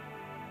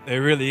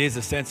There really is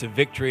a sense of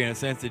victory and a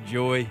sense of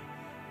joy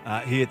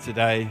here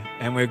today,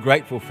 and we're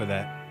grateful for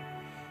that.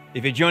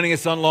 If you're joining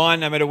us online,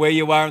 no matter where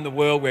you are in the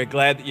world, we're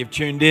glad that you've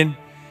tuned in.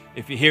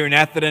 If you're here in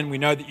Atherton, we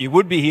know that you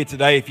would be here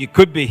today if you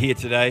could be here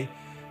today,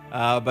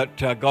 but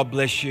God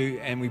bless you,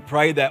 and we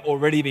pray that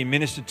already been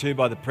ministered to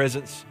by the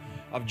presence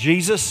of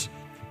Jesus.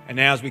 And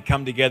now as we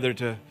come together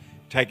to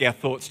take our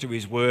thoughts to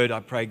His Word, I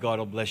pray God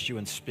will bless you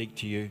and speak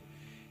to you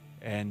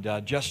and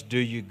just do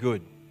you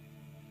good.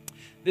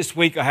 This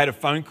week I had a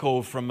phone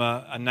call from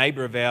a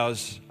neighbour of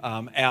ours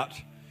out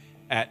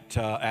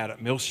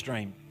at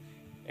Millstream,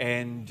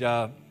 and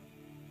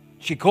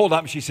she called up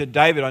and she said,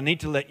 "David, I need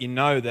to let you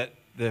know that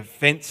the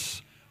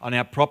fence on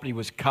our property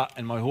was cut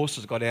and my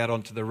horses got out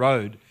onto the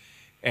road,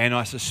 and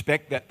I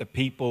suspect that the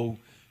people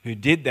who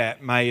did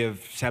that may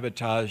have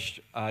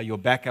sabotaged your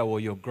backhoe or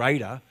your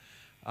grader.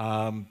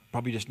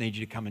 Probably just need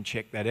you to come and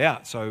check that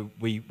out." So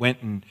we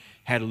went and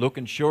had a look,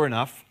 and sure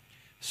enough,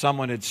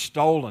 someone had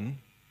stolen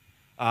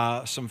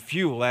some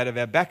fuel out of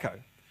our backhoe.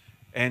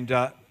 And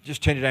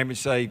just turn to David and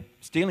say,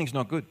 stealing's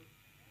not good.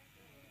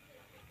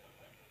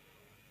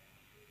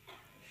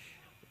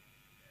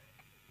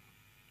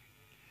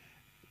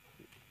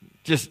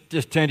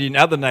 Just turn to your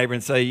other neighbour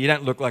and say, "You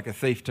don't look like a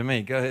thief to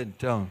me." Go ahead and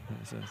tell him.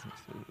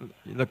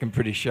 You're looking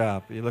pretty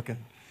sharp. You're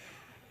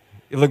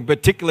looking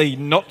particularly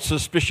not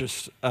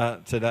suspicious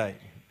today.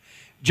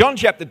 John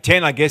chapter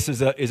 10, I guess,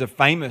 is a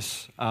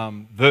famous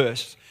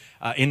verse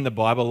in the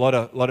Bible.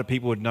 A lot of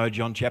people would know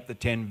John chapter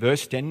 10,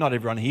 verse 10. Not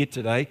everyone here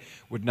today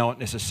would know it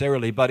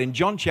necessarily, but in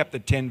John chapter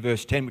 10,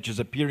 verse 10, which is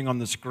appearing on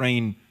the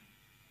screen,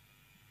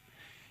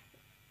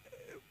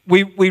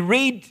 we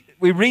read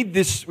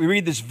this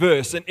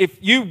verse, and if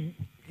you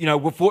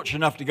were fortunate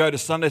enough to go to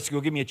Sunday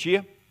school, give me a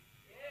cheer.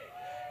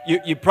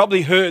 You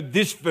probably heard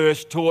this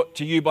verse taught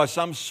to you by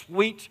some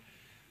sweet,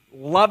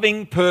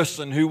 loving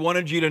person who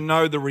wanted you to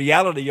know the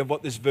reality of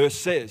what this verse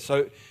says.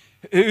 So,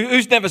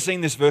 who's never seen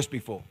this verse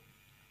before?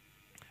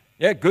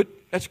 Yeah, good.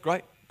 That's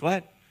great.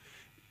 Glad.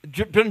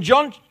 But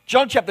John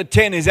chapter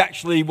 10 is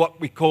actually what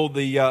we call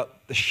the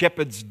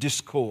shepherd's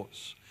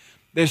discourse.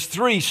 There's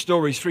three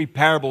stories, three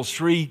parables,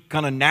 three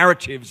kind of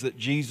narratives that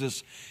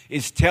Jesus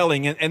is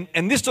telling.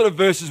 And this sort of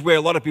verse is where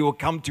a lot of people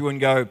come to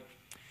and go,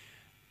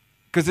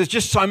 because there's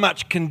just so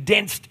much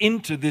condensed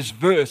into this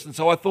verse. And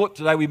so I thought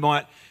today we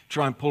might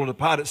try and pull it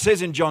apart. It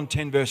says in John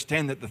 10, verse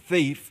 10, that the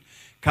thief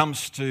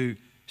comes to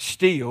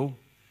steal,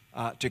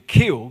 to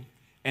kill,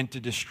 and to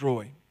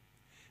destroy.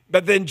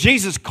 But then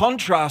Jesus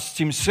contrasts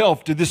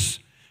himself to this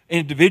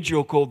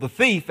individual called the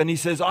thief, and he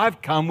says,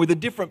 "I've come with a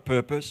different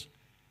purpose."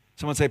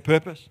 Someone say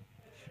purpose.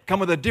 Come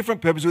with a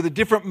different purpose, with a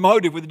different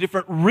motive, with a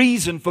different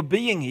reason for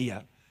being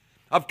here.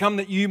 I've come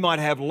that you might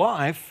have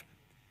life,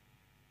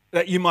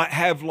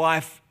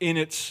 in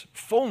its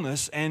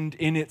fullness and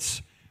in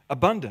its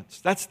abundance.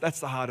 That's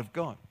the heart of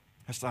God.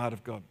 That's the heart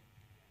of God.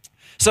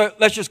 So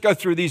let's just go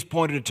through these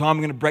point at a time. I'm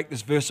going to break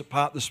this verse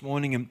apart this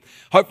morning, and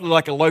hopefully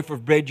like a loaf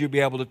of bread, you'll be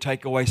able to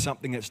take away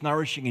something that's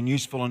nourishing and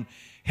useful and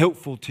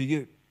helpful to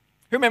you.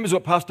 Who remembers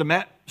what Pastor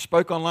Matt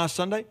spoke on last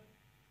Sunday?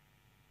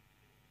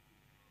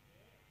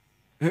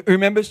 Who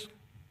remembers?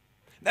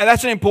 Now,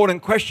 that's an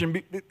important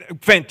question.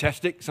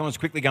 Fantastic. Someone's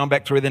quickly going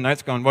back through their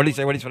notes going, what did he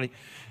say? I've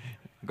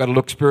got to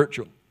look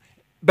spiritual.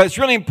 But it's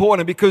really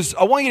important because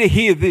I want you to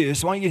hear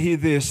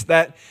this,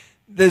 that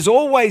there's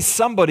always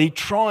somebody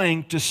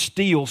trying to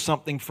steal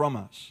something from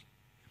us.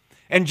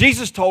 And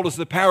Jesus told us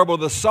the parable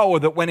of the sower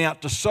that went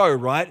out to sow,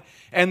 right?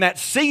 And that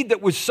seed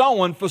that was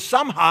sown for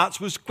some hearts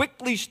was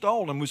quickly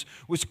stolen,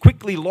 was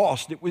quickly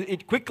lost.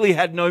 It quickly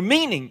had no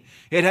meaning.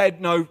 It had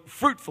no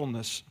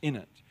fruitfulness in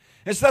it.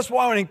 And so that's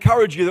why I want to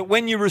encourage you that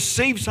when you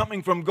receive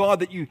something from God,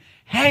 that you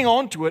hang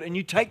on to it and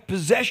you take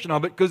possession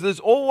of it, because there's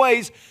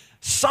always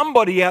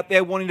somebody out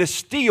there wanting to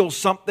steal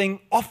something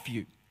off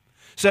you.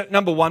 So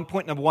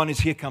point number one is,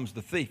 here comes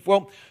the thief.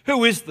 Well,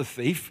 who is the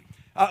thief?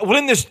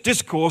 In this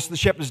discourse, the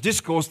shepherd's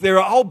discourse, there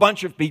are a whole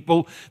bunch of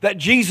people that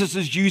Jesus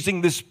is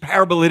using this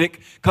parabolic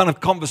kind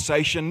of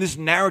conversation, this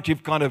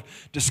narrative kind of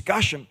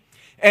discussion.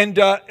 And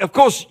of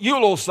course,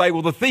 you'll all say,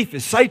 well, the thief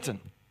is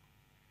Satan.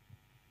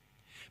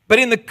 But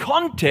in the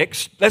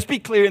context, let's be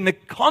clear, in the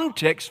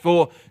context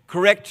for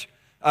correct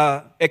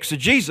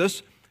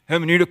exegesis,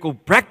 hermeneutical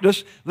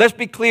practice, let's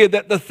be clear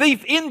that the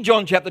thief in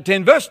John chapter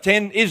 10, verse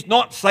 10, is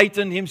not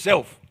Satan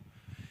himself.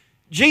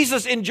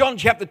 Jesus in John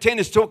chapter 10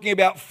 is talking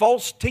about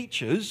false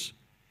teachers.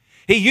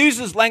 He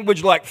uses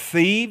language like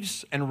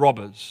thieves and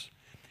robbers.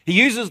 He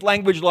uses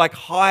language like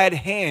hired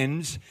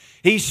hands.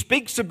 He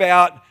speaks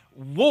about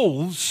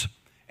wolves,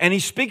 and he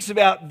speaks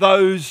about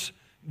those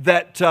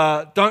that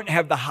don't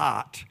have the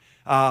heart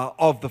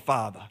of the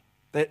Father.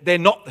 They're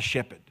not the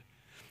shepherd.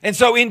 And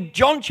so in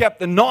John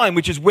chapter 9,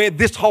 which is where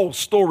this whole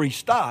story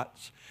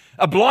starts,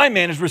 a blind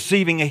man is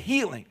receiving a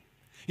healing.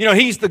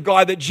 He's the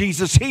guy that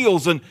Jesus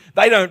heals, and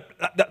they don't,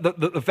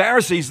 the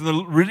Pharisees and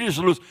the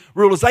religious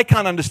rulers, they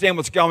can't understand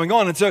what's going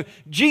on. And so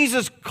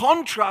Jesus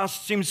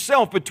contrasts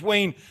himself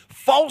between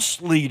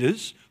false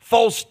leaders,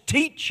 false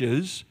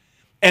teachers,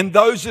 and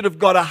those that have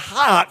got a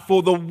heart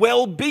for the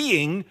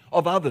well-being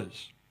of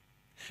others.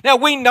 Now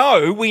we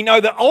know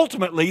that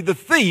ultimately the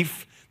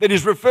thief that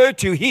is referred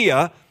to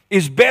here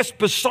is best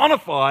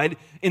personified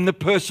in the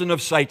person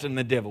of Satan,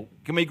 the devil.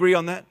 Can we agree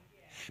on that?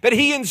 But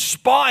he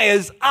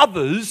inspires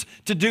others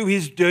to do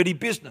his dirty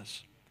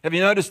business. Have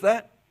you noticed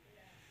that?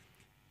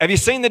 Have you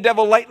seen the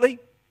devil lately?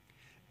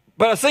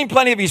 But I've seen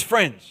plenty of his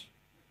friends.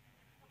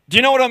 Do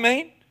you know what I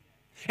mean?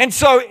 And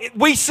so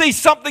we see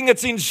something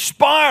that's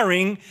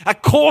inspiring a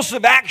course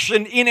of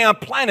action in our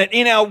planet,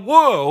 in our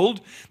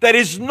world, that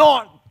is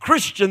not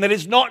Christian, that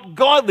is not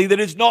godly, that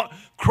is not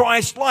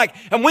Christ-like.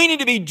 And we need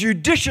to be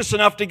judicious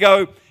enough to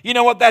go, you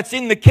know what, that's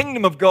in the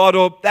kingdom of God,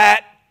 or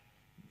that.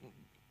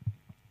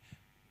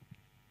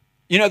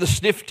 You know the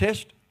sniff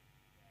test?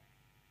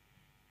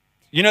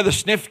 You know the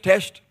sniff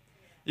test?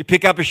 You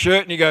pick up a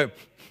shirt and you go,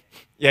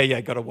 yeah,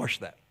 got to wash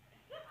that.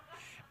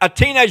 A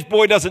teenage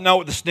boy doesn't know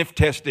what the sniff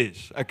test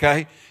is,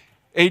 okay?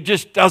 He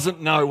just doesn't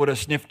know what a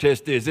sniff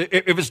test is. If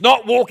it's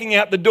not walking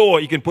out the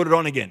door, you can put it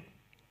on again.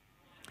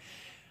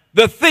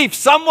 The thief,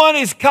 someone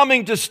is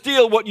coming to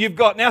steal what you've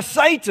got. Now,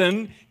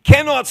 Satan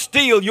cannot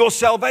steal your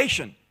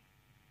salvation.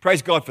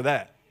 Praise God for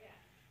that.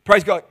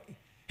 Praise God.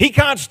 He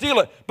can't steal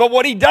it. But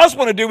what he does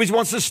want to do is he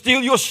wants to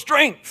steal your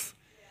strength.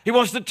 He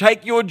wants to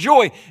take your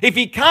joy. If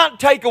he can't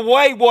take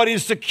away what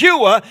is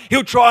secure,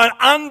 he'll try and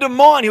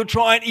undermine, he'll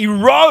try and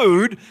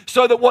erode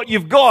so that what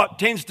you've got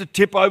tends to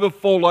tip over,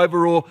 fall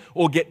over,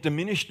 or get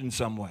diminished in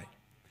some way.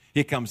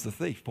 Here comes the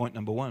thief, point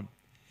number one.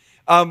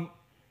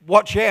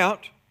 Watch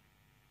out,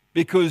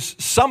 because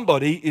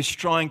somebody is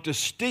trying to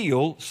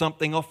steal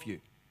something off you.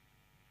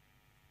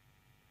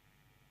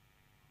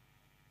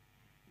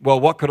 Well,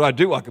 what could I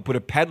do? I could put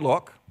a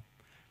padlock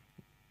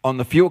on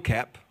the fuel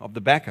cap of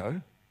the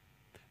backhoe.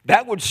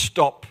 That would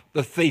stop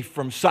the thief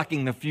from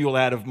sucking the fuel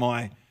out of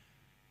my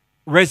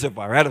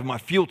reservoir, out of my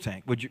fuel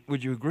tank.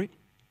 Would you agree?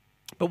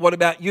 But what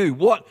about you?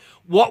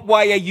 What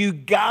way are you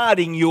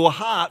guarding your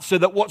heart so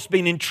that what's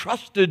been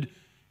entrusted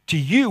to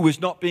you is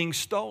not being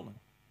stolen?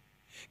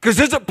 Because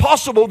is it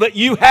possible that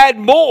you had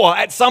more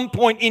at some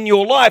point in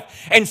your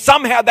life and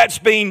somehow that's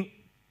been...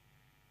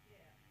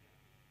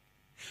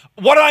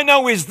 What I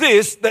know is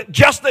this, that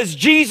just as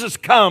Jesus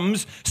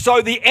comes,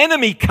 so the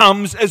enemy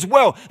comes as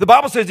well. The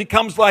Bible says he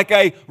comes like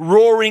a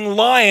roaring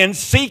lion,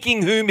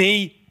 seeking whom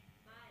he,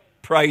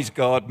 praise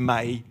God,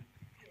 may.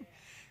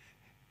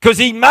 Because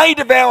he may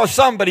devour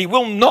some, but he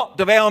will not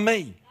devour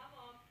me.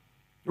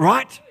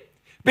 Right?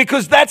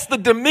 Because that's the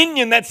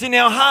dominion that's in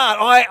our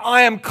heart.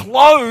 I am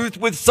clothed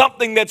with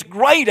something that's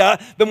greater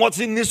than what's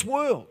in this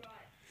world.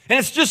 And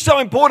it's just so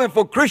important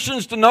for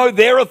Christians to know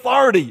their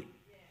authority.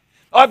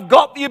 I've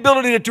got the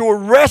ability to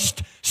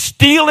arrest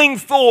stealing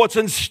thoughts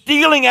and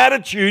stealing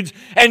attitudes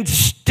and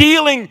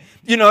stealing,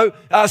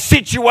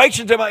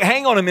 situations. I'm like,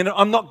 hang on a minute,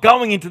 I'm not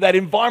going into that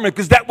environment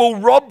because that will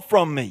rob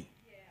from me.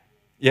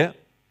 Yeah?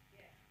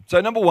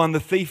 So number one, the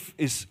thief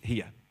is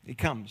here. He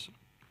comes.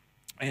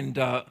 And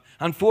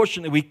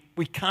unfortunately,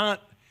 we can't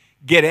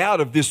get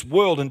out of this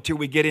world until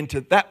we get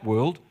into that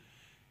world.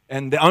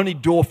 And the only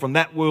door from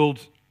that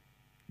world,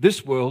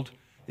 this world,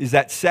 is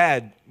that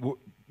sad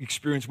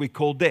experience we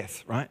call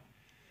death, right?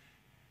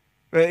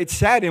 It's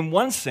sad in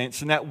one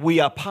sense in that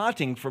we are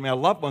parting from our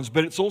loved ones,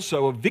 but it's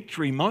also a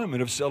victory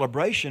moment of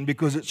celebration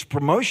because it's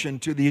promotion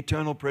to the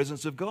eternal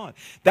presence of God.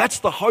 That's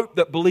the hope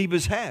that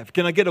believers have.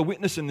 Can I get a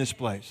witness in this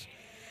place?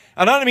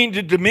 I don't mean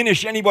to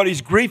diminish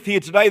anybody's grief here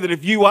today, that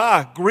if you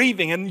are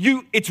grieving, and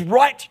it's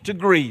right to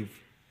grieve.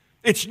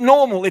 It's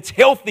normal, it's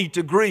healthy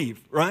to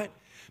grieve, right?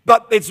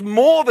 But it's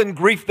more than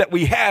grief that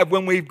we have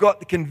when we've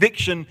got the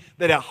conviction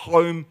that our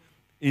home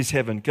is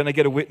heaven. Can I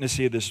get a witness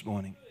here this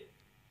morning?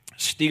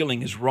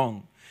 Stealing is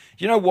wrong.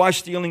 Do you know why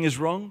stealing is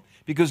wrong?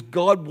 Because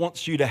God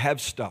wants you to have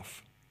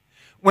stuff.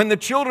 When the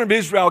children of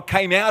Israel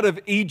came out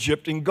of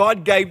Egypt and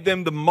God gave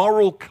them the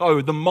moral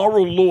code, the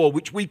moral law,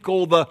 which we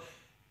call the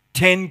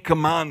 10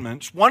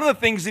 Commandments, one of the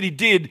things that he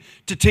did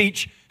to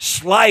teach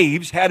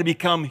slaves how to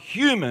become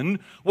human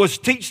was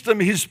teach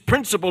them his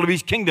principle of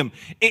his kingdom.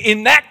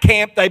 In that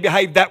camp, they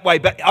behaved that way.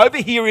 But over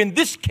here in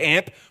this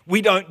camp,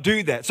 we don't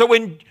do that. So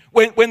when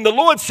the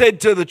Lord said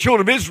to the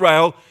children of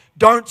Israel,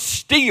 don't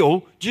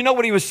steal, do you know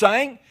what he was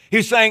saying? He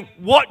was saying,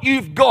 what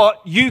you've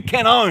got, you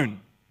can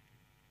own.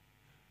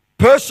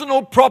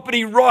 Personal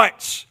property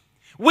rights.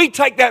 We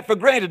take that for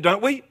granted,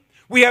 don't we?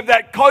 We have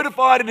that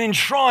codified and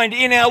enshrined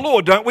in our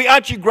law, don't we?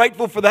 Aren't you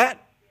grateful for that?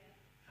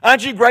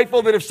 Aren't you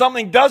grateful that if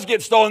something does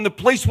get stolen, the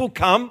police will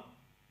come?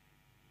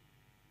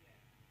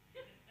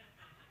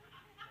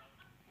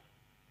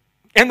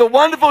 And the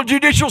wonderful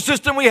judicial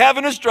system we have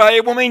in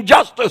Australia will mean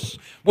justice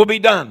will be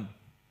done.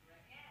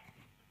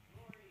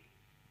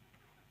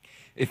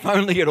 If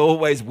only it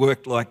always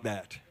worked like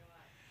that.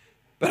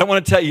 But I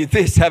want to tell you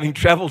this, having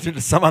traveled into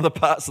some other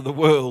parts of the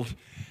world,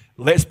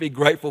 let's be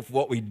grateful for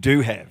what we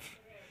do have.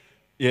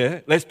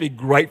 Yeah, let's be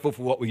grateful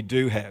for what we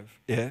do have.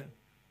 Yeah.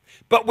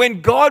 But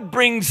when God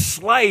brings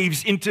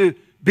slaves into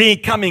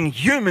becoming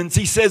humans,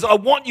 he says, I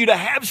want you to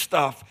have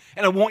stuff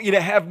and I want you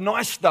to have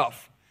nice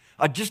stuff.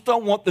 I just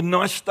don't want the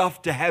nice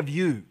stuff to have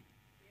you.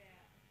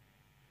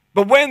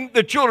 But when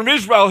the children of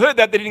Israel heard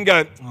that, they didn't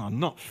go, oh,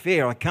 not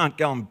fair, I can't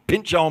go and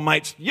pinch old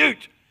mate's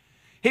ute.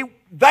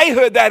 They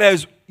heard that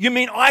as, you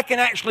mean I can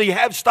actually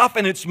have stuff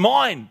and it's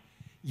mine?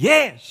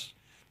 Yes.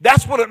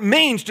 That's what it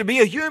means to be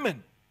a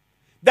human.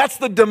 That's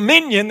the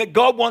dominion that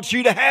God wants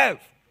you to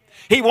have.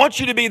 He wants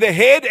you to be the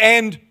head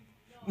and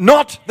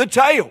not the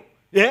tail.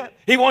 Yeah?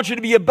 He wants you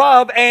to be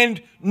above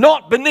and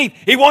not beneath.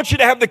 He wants you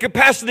to have the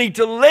capacity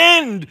to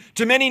lend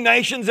to many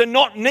nations and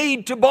not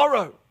need to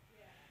borrow.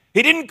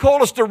 He didn't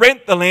call us to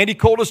rent the land. He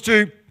called us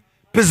to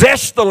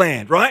possess the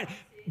land, right?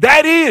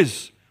 That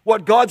is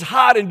what God's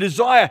heart and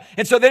desire.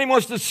 And so then he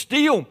wants to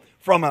steal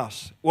from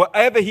us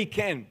whatever he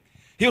can.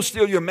 He'll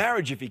steal your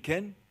marriage if he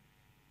can.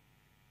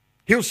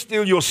 He'll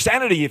steal your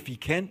sanity if he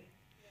can.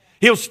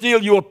 He'll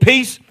steal your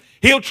peace.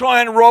 He'll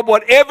try and rob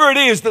whatever it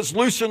is that's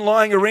loose and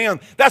lying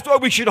around. That's why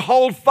we should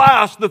hold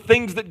fast the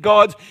things that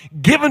God's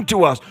given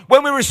to us.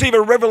 When we receive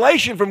a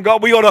revelation from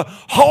God, we ought to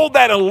hold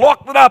that and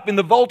lock it up in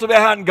the vault of our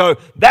heart and go,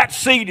 that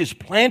seed is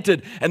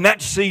planted and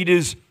that seed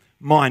is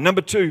mine.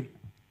 Number 2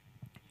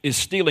 is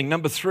stealing.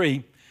 Number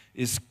 3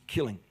 is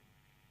killing.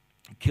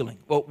 Killing.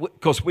 Well, of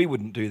course, we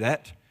wouldn't do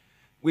that.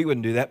 We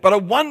wouldn't do that. But I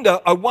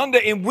wonder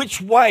in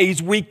which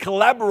ways we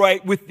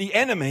collaborate with the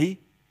enemy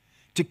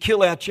to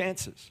kill our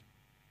chances.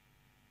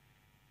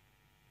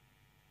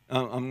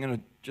 I'm going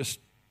to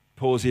just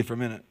pause here for a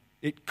minute.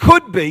 It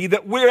could be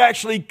that we're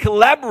actually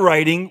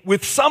collaborating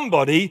with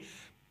somebody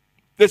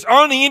that's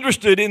only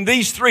interested in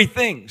these 3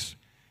 things: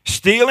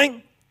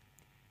 stealing,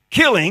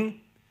 killing,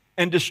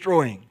 and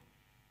destroying.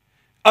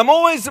 I'm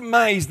always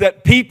amazed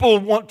that people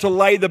want to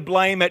lay the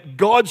blame at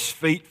God's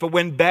feet for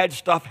when bad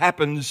stuff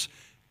happens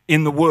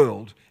in the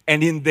world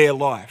and in their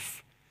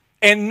life,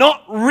 and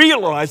not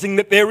realizing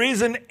that there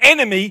is an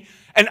enemy,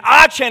 an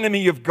arch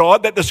enemy of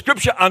God that the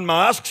scripture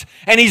unmasks,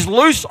 and he's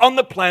loose on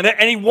the planet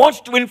and he wants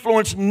to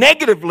influence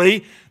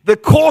negatively the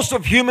course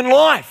of human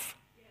life.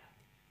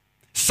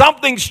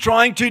 Something's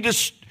trying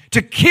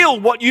to kill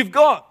what you've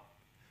got.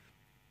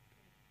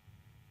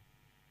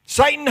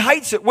 Satan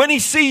hates it. When he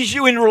sees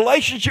you in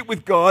relationship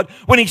with God,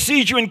 when he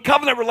sees you in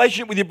covenant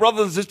relationship with your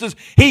brothers and sisters,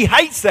 he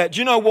hates that. Do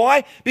you know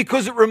why?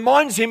 Because it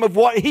reminds him of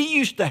what he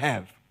used to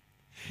have.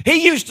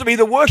 He used to be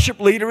the worship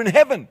leader in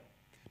heaven.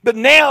 But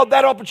now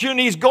that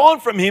opportunity is gone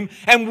from him,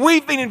 and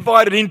we've been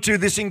invited into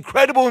this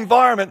incredible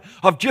environment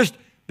of just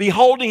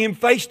beholding him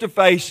face to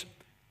face,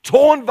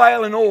 torn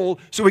veil and all,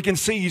 so we can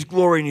see his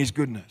glory and his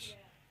goodness.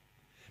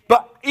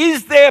 But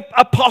is there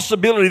a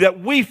possibility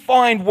that we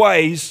find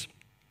ways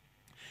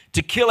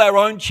to kill our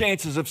own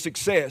chances of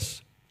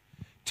success,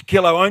 to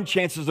kill our own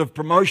chances of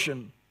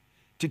promotion,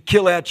 to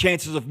kill our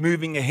chances of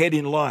moving ahead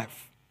in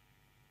life?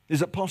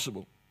 Is it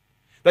possible?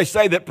 They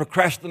say that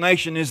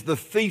procrastination is the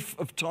thief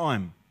of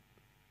time.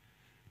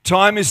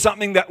 Time is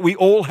something that we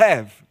all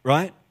have,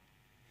 right?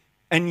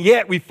 And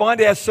yet we find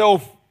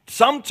ourselves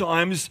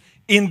sometimes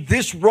in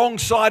this wrong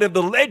side of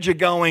the ledger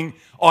going,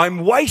 I'm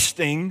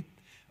wasting,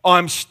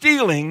 I'm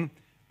stealing,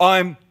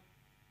 You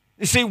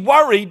see,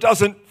 worry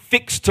doesn't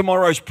fix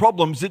tomorrow's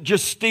problems, it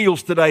just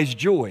steals today's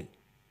joy,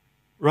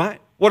 right?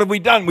 What have we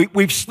done?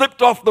 We've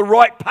slipped off the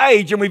right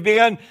page and we've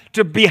begun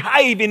to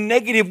behave in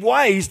negative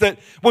ways that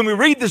when we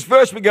read this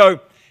verse we go,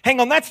 hang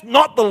on, that's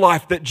not the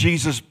life that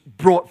Jesus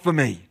brought for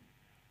me.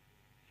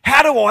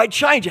 How do I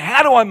change it?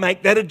 How do I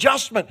make that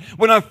adjustment?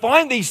 When I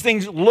find these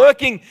things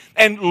lurking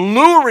and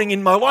luring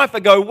in my life, I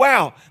go,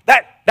 wow,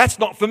 that's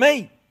not for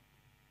me.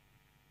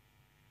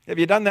 Have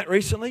you done that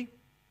recently?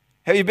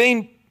 Have you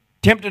been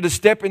tempted to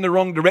step in the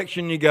wrong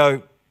direction? You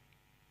go,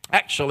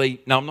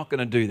 actually, no, I'm not going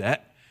to do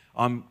that.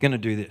 I'm going to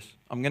do this.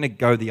 I'm going to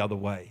go the other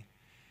way.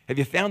 Have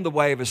you found the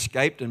way of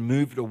escape and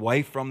moved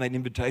away from that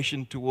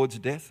invitation towards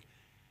death?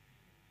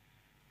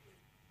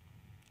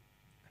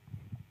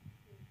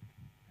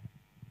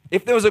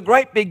 If there was a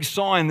great big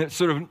sign that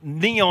sort of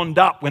neoned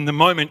up when the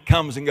moment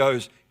comes and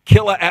goes,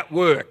 killer at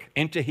work,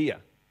 enter here,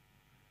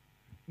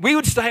 we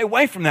would stay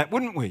away from that,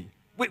 wouldn't we?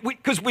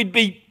 Because we'd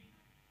be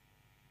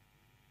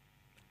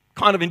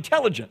kind of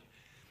intelligent.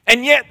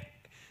 And yet,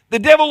 the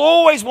devil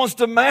always wants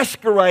to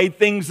masquerade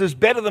things as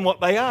better than what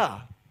they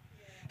are.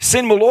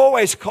 Sin will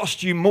always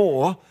cost you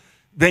more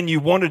than you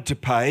wanted to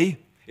pay.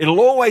 It'll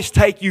always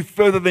take you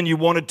further than you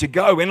wanted to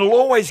go. And it'll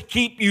always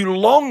keep you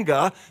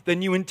longer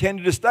than you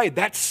intended to stay.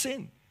 That's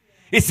sin.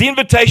 It's the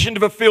invitation to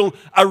fulfill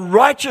a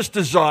righteous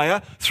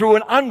desire through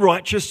an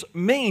unrighteous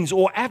means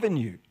or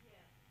avenue.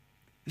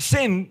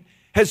 Sin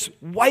has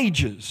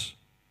wages.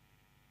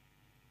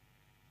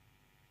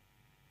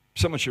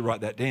 Someone should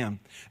write that down.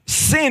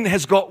 Sin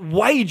has got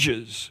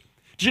wages.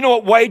 Do you know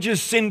what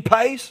wages sin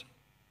pays?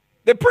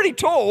 They're pretty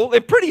tall, they're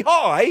pretty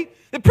high,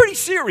 they're pretty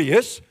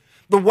serious.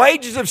 The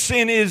wages of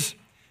sin is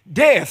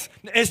death.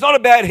 It's not a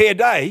bad hair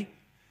day.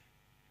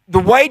 The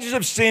wages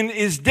of sin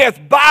is death,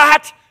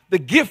 but the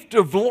gift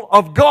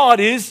of God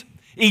is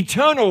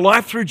eternal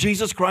life through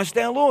Jesus Christ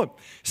our Lord.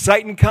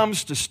 Satan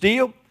comes to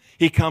steal,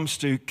 he comes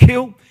to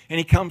kill, and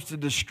he comes to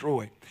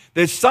destroy.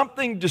 There's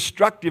something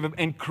destructive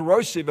and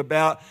corrosive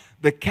about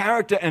the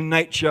character and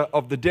nature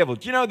of the devil.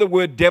 Do you know the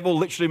word devil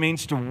literally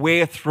means to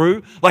wear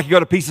through? Like you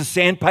got a piece of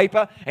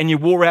sandpaper and you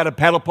wore out a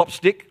paddle pop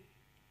stick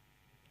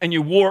and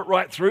you wore it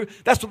right through.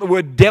 That's what the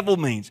word devil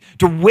means,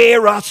 to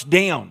wear us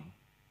down.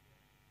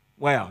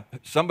 Wow,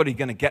 somebody's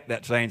going to get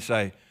that today and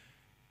say,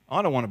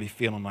 I don't want to be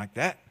feeling like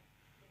that.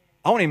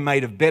 I want to be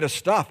made of better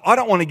stuff. I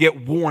don't want to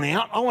get worn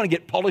out. I want to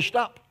get polished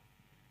up.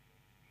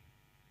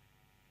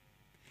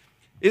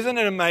 Isn't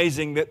it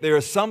amazing that there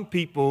are some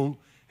people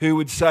who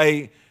would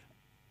say,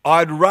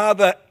 I'd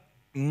rather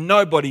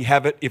nobody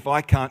have it if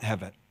I can't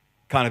have it,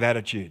 kind of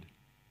attitude.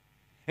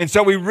 And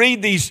so we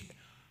read these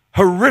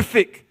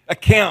horrific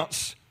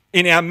accounts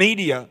in our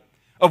media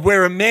of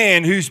where a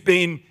man who's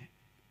been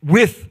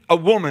with a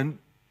woman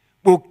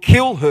will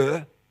kill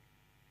her.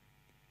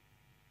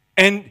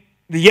 And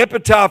the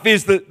epitaph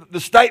is that the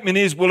statement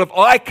is, well, if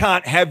I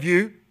can't have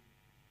you,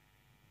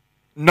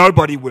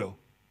 nobody will.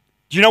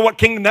 Do you know what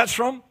kingdom that's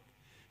from?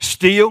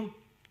 Steal,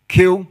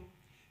 kill,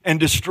 and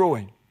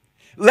destroy.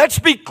 Let's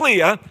be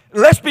clear,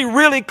 let's be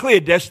really clear,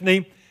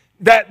 Destiny,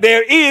 that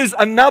there is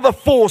another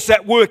force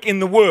at work in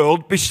the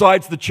world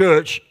besides the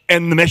church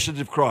and the message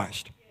of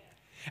Christ.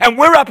 And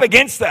we're up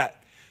against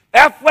that.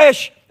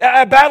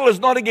 Our battle is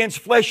not against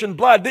flesh and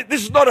blood.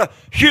 This is not a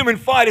human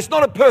fight. It's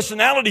not a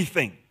personality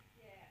thing,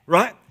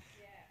 right?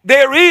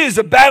 There is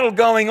a battle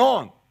going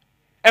on.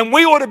 And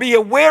we ought to be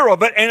aware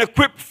of it and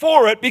equipped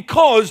for it,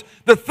 because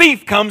the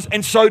thief comes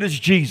and so does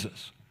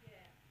Jesus.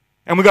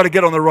 And we've got to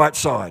get on the right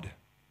side.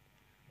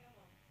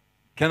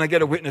 Can I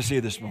get a witness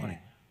here this morning?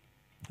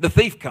 The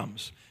thief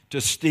comes to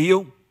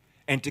steal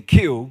and to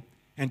kill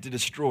and to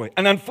destroy.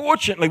 And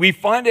unfortunately, we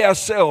find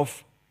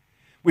ourselves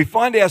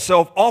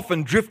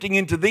often drifting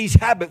into these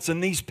habits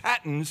and these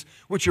patterns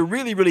which are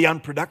really, really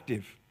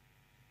unproductive.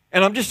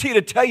 And I'm just here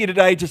to tell you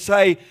today to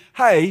say,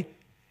 hey,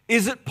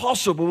 is it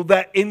possible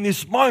that in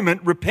this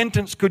moment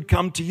repentance could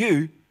come to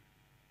you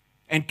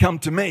and come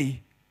to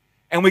me,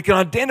 and we can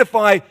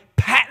identify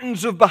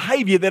patterns of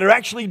behavior that are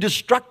actually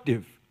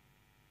destructive?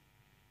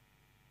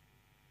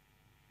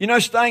 You know,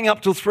 staying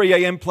up till 3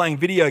 a.m. playing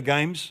video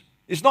games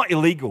is not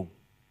illegal.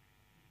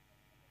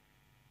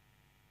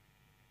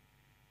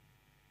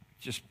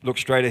 Just look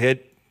straight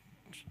ahead.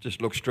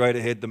 Just look straight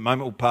ahead. The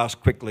moment will pass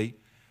quickly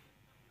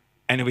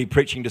and you'll be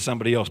preaching to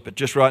somebody else. But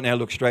just right now,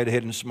 look straight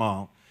ahead and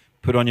smile.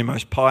 Put on your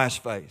most pious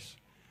face.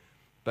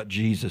 But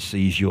Jesus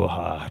sees your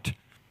heart.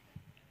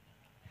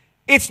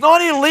 It's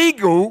not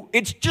illegal.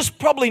 It's just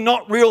probably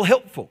not real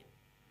helpful.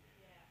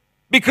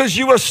 Because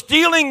you are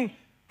stealing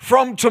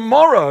from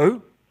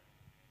tomorrow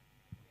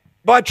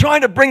by trying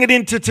to bring it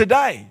into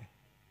today.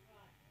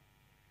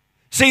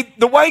 See,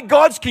 the way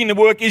God's kingdom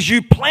works is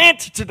you plant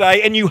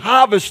today and you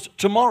harvest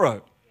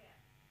tomorrow.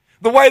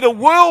 The way the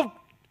world,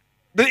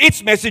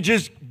 its message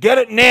is get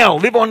it now,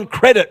 live on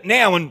credit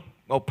now, and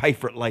I'll pay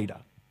for it later.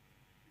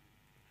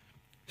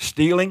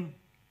 Stealing,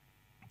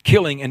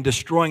 killing, and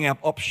destroying our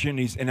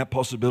opportunities and our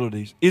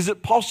possibilities. Is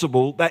it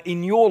possible that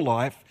in your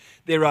life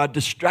there are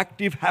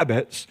distractive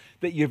habits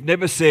that you've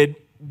never said,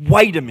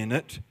 wait a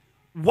minute,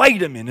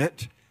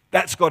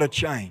 that's got to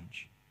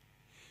change?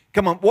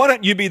 Come on, why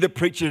don't you be the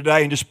preacher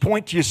today and just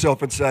point to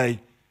yourself and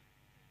say,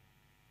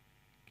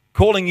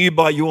 calling you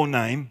by your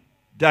name,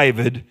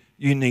 David,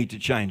 you need to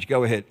change.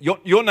 Go ahead.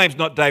 Your name's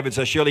not David,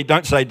 so Shirley,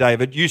 don't say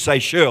David. You say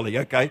Shirley,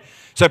 okay?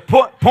 So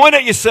point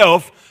at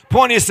yourself.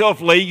 Point at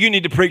yourself, Lee. You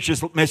need to preach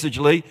this message,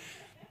 Lee.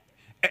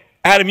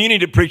 Adam, you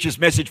need to preach this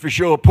message for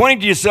sure. Pointing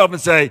to yourself and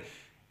say,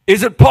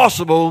 is it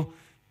possible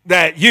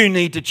that you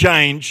need to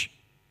change?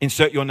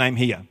 Insert your name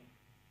here.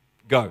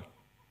 Go.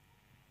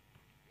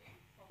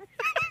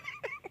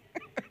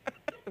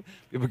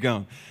 People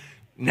going,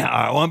 no,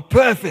 I'm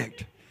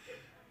perfect.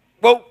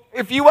 Well,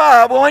 if you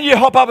are, why don't you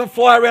hop up and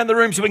fly around the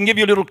room so we can give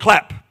you a little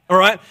clap, all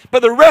right?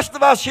 But the rest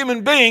of us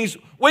human beings,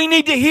 we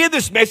need to hear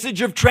this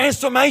message of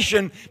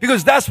transformation,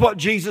 because that's what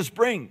Jesus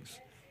brings.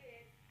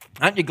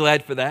 Aren't you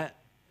glad for that?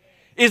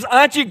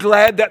 Aren't you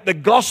glad that the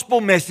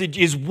gospel message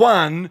is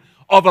one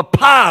of a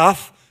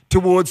path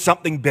towards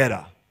something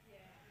better?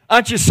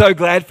 Aren't you so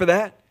glad for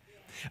that?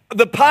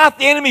 The path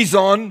the enemy's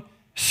on,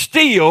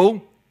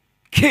 steal,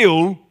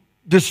 kill,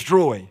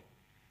 destroy.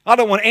 I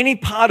don't want any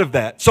part of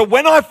that. So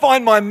when I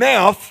find my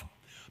mouth,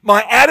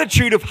 my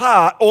attitude of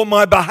heart, or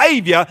my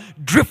behavior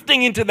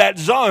drifting into that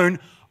zone,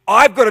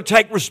 I've got to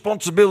take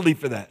responsibility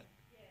for that.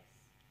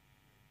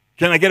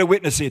 Can I get a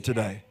witness here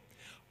today?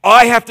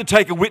 I have to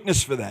take a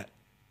witness for that.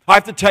 I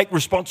have to take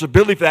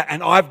responsibility for that,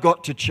 and I've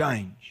got to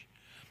change.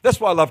 That's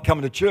why I love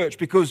coming to church,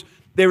 because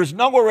there is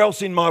nowhere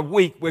else in my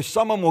week where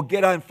someone will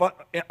get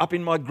up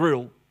in my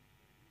grill,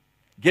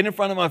 get in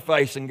front of my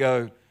face and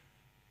go,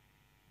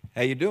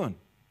 how you doing?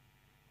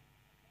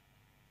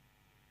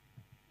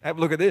 Have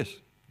a look at this.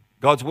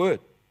 God's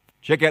word.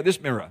 Check out this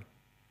mirror.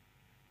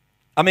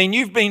 I mean,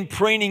 you've been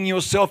preening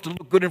yourself to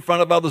look good in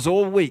front of others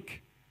all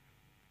week.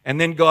 And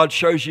then God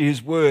shows you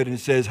his word and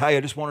says, hey, I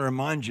just want to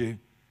remind you,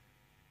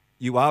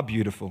 you are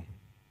beautiful.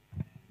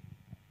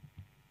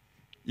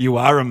 You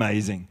are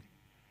amazing.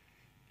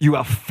 You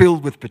are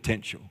filled with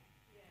potential.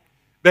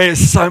 There's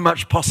so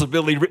much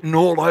possibility written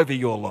all over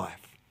your life.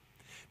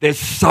 There's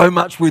so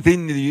much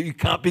within you you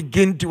can't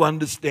begin to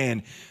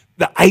understand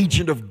the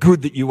agent of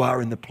good that you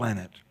are in the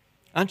planet.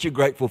 Aren't you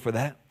grateful for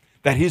that?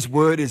 That His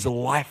word is a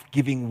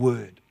life-giving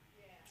word.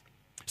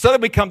 So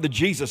then we come to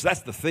Jesus,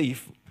 that's the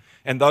thief,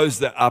 and those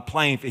that are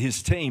playing for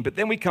his team. But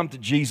then we come to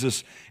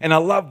Jesus, and I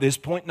love this,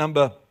 point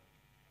number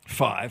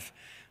 5,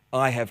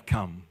 I have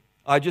come.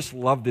 I just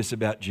love this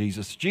about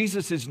Jesus.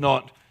 Jesus is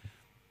not,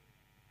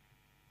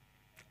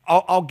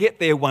 I'll get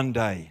there one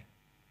day.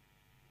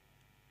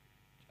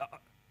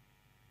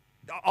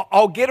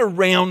 I'll get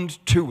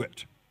around to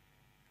it.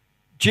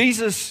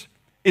 Jesus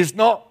is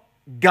not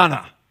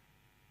gonna.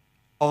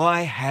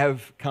 I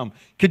have come.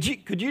 Could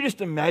you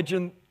just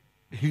imagine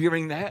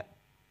hearing that?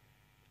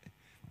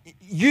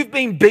 You've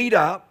been beat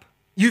up.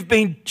 You've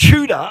been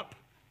chewed up.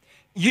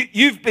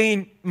 You've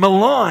been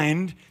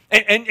maligned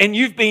and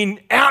you've been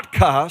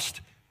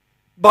outcast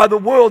by the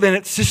world and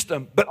its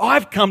system. But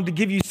I've come to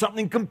give you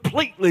something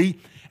completely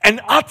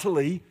and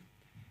utterly,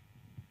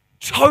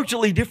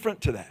 totally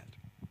different to that.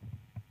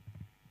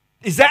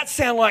 Does that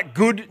sound like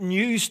good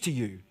news to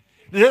you?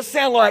 Does that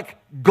sound like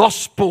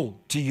gospel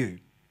to you?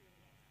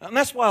 And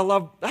that's why I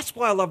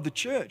love the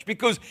church,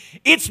 because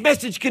its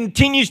message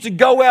continues to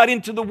go out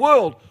into the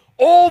world,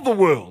 all the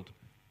world,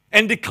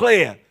 and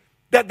declare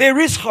that there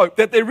is hope,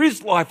 that there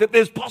is life, that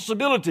there's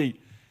possibility,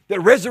 that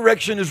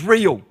resurrection is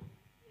real.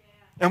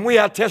 And we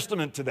are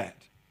testament to that.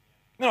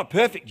 We're not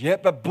perfect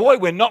yet, but boy,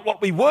 we're not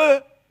what we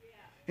were.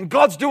 And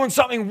God's doing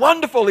something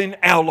wonderful in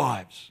our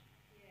lives.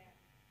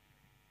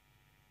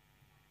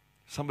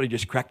 Somebody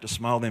just cracked a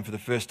smile then for the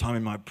first time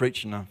in my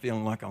preaching. I'm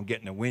feeling like I'm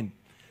getting a win.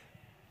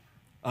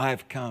 I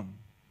have come.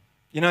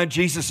 You know,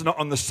 Jesus is not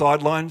on the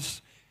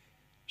sidelines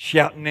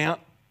shouting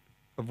out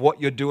of what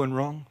you're doing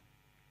wrong.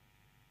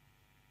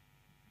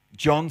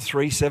 John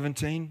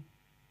 3:17.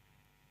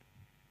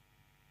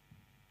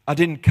 I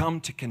didn't come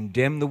to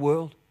condemn the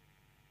world,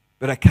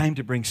 but I came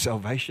to bring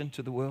salvation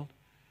to the world.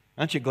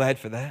 Aren't you glad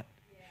for that?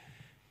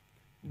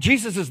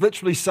 Jesus is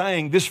literally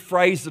saying this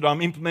phrase that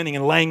I'm implementing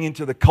and laying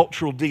into the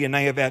cultural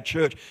DNA of our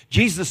church.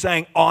 Jesus is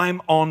saying,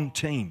 I'm on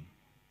team.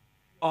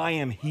 I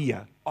am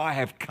here. I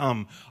have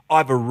come.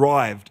 I've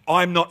arrived.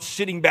 I'm not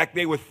sitting back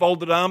there with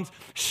folded arms,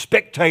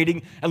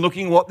 spectating and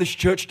looking at what this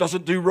church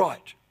doesn't do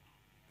right.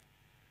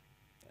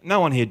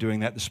 No one here doing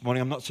that this morning.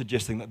 I'm not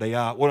suggesting that they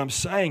are. What I'm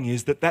saying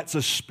is that that's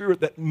a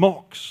spirit that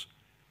mocks.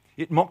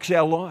 It mocks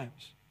our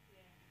lives.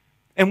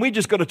 And we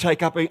just got to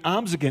take up our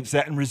arms against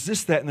that and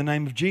resist that in the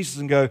name of Jesus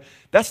and go,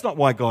 that's not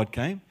why God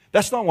came.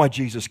 That's not why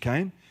Jesus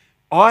came.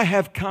 I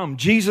have come.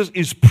 Jesus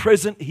is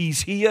present.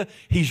 He's here.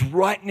 He's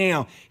right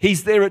now.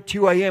 He's there at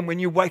 2 a.m. when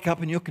you wake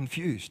up and you're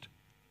confused.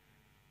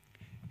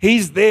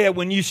 He's there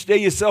when you stare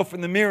yourself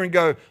in the mirror and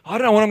go, I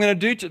don't know what I'm going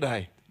to do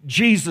today.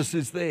 Jesus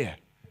is there.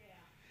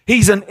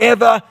 He's an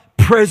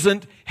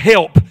ever-present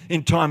help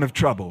in time of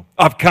trouble.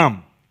 I've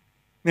come.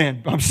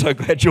 Man, I'm so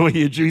glad you're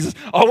here, Jesus.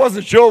 I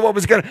wasn't sure how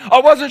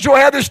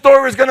this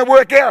story was going to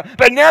work out,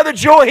 but now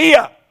that you're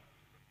here,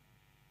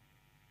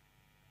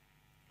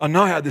 I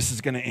know how this is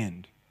going to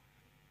end.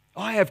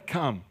 I have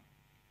come.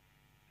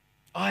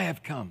 I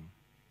have come.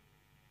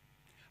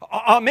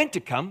 I meant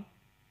to come.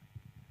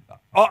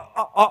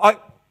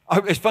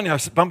 It's funny, I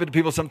bump into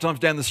people sometimes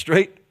down the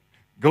street,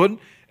 good,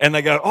 and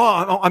they go,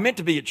 I meant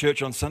to be at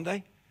church on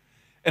Sunday.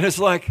 And it's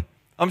like,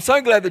 I'm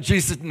so glad that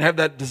Jesus didn't have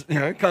that,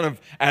 kind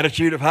of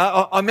attitude of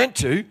heart. I meant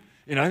to,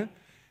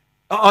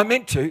 I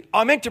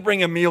meant to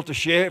bring a meal to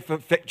share for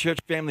church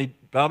family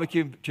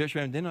barbecue, church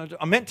family dinner.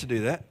 I meant to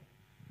do that.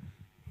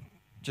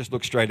 Just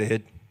look straight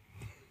ahead.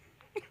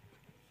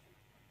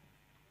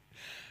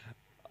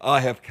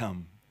 I have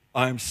come.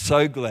 I am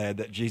so glad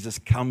that Jesus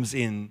comes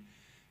in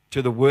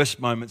to the worst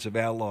moments of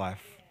our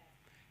life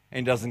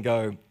and doesn't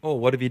go, oh,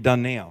 what have you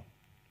done now?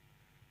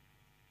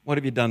 What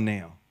have you done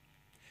now?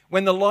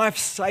 When the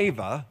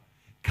lifesaver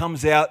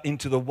comes out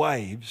into the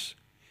waves,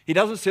 he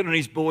doesn't sit on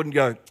his board and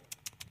go,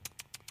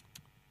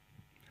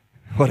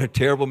 what a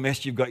terrible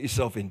mess you've got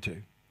yourself into.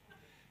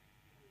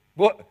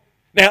 What?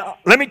 Now,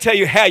 let me tell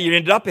you how you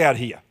ended up out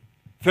here.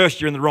 First,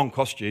 you're in the wrong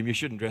costume. You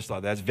shouldn't dress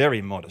like that. It's very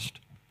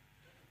immodest.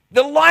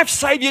 The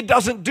lifesaver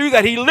doesn't do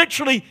that. He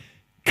literally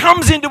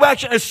comes into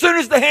action as soon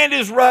as the hand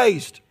is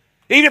raised.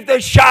 Even if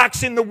there's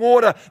sharks in the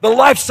water, the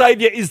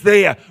lifesaver is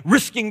there,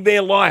 risking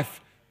their life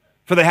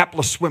for the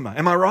hapless swimmer.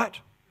 Am I right?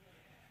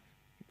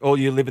 All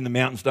you live in the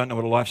mountains don't know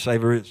what a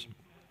lifesaver is.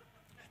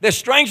 They're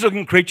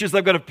strange-looking creatures.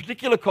 They've got a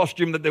particular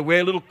costume that they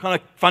wear, a little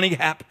kind of funny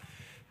cap.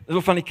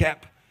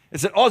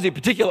 It's an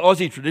particular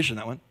Aussie tradition,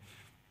 that one.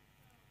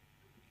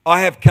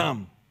 I have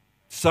come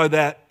so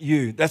that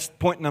you. That's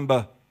point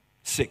number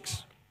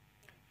 6.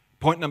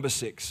 Point number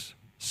 6,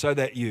 so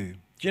that you.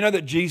 Do you know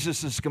that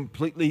Jesus is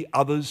completely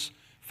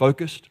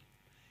others-focused?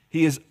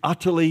 He is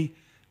utterly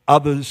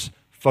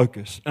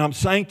others-focused. And I'm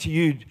saying to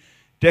you,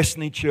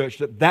 Destiny Church,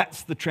 that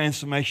that's the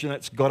transformation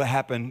that's got to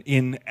happen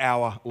in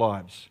our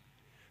lives.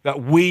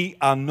 That we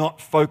are not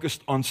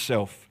focused on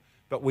self,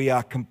 but we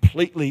are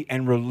completely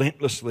and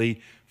relentlessly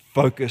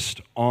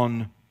focused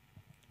on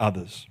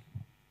others.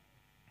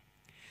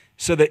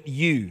 so that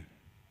you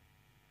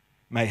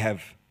may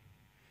have.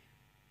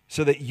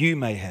 So that you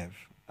may have.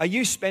 Are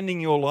you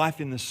spending your life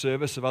in the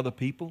service of other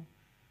people?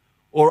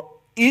 Or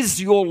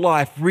is your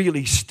life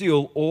really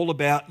still all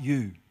about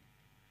you?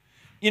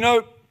 You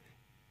know,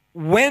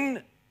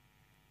 when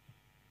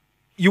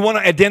you want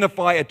to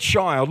identify a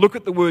child, look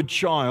at the word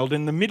child,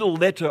 and the middle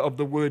letter of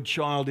the word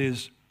child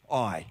is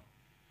I.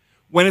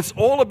 When it's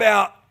all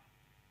about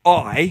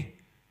I,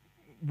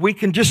 we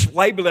can just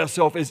label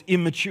ourselves as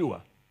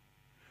immature.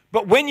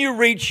 But when you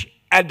reach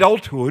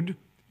adulthood,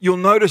 you'll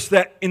notice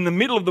that in the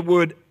middle of the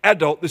word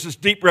adult, this is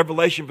deep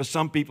revelation for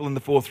some people in the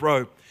fourth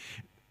row.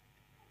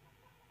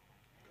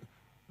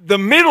 The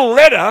middle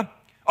letter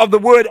of the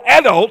word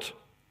adult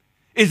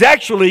is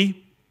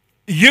actually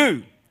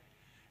you.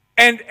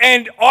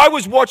 And I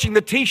was watching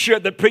the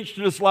t-shirt that preached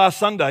to us last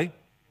Sunday.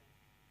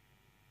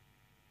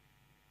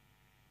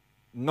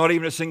 Not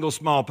even a single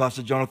smile,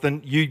 Pastor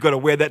Jonathan. You've got to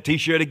wear that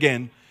t-shirt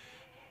again.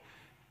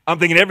 I'm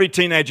thinking every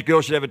teenager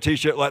girl should have a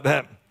t-shirt like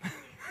that.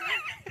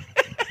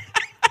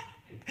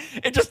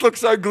 It just looks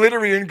so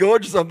glittery and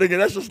gorgeous. I'm thinking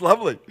that's just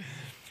lovely.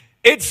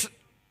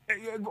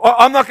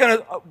 I'm not going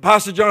to,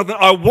 Pastor Jonathan,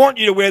 I want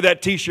you to wear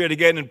that t-shirt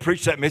again and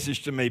preach that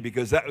message to me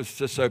because that was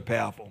just so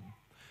powerful.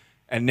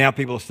 And now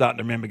people are starting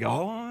to remember,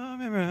 I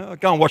remember.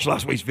 Go and watch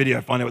last week's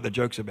video, find out what the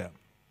joke's about.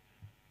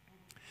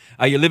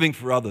 Are you living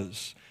for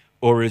others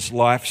or is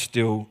life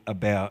still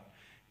about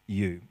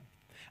you?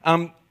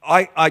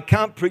 I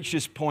can't preach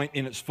this point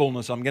in its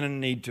fullness. I'm going to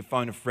need to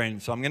phone a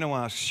friend. So I'm going to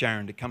ask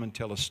Sharon to come and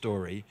tell a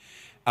story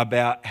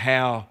about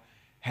how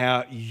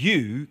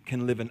you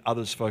can live an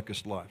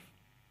others-focused life.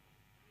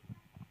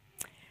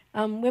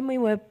 When we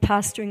were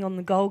pastoring on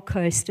the Gold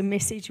Coast, a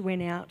message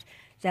went out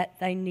that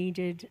they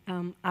needed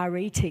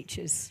RE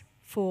teachers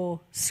for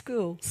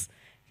schools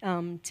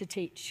to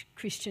teach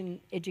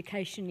Christian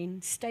education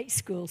in state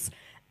schools.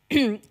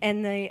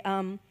 And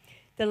the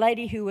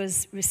lady who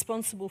was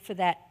responsible for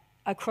that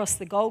across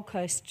the Gold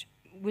Coast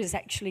was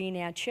actually in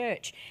our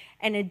church.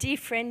 And a dear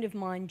friend of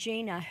mine,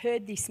 Gina,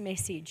 heard this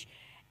message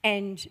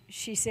and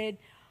she said,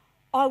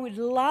 I would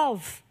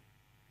love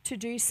to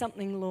do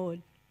something,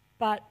 Lord,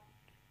 but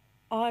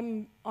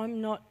I'm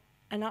not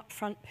an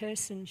upfront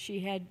person. She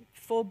had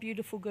 4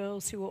 beautiful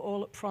girls who were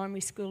all at primary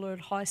school or at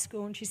high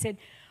school, and she said,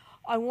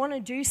 I want to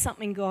do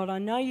something, God. I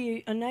know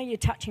you're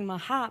touching my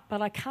heart,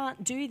 but I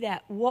can't do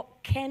that.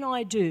 What can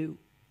I do?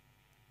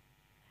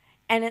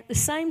 And at the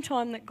same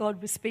time that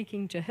God was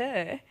speaking to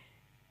her,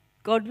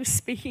 God was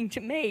speaking to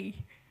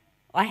me.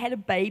 I had a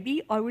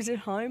baby, I was at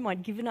home,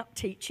 I'd given up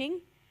teaching,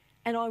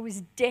 and I was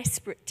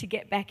desperate to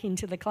get back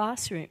into the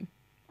classroom.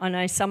 I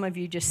know some of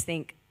you just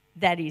think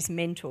that is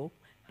mental,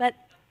 but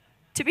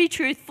to be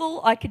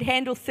truthful, I could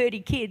handle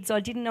 30 kids.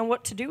 I didn't know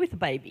what to do with a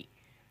baby.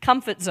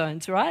 Comfort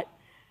zones, right?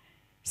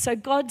 So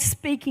God's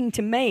speaking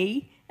to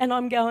me, and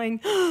I'm going,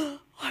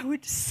 I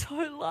would so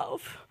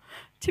love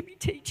to be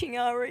teaching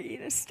RE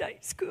in a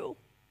state school,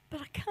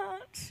 but I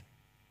can't.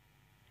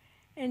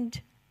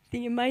 And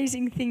the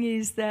amazing thing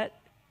is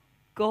that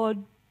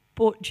God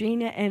brought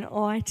Gina and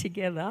I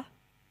together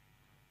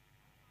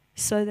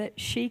so that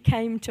she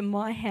came to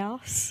my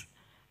house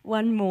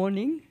one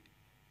morning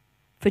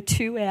for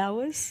 2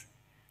 hours,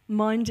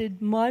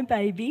 minded my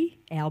baby,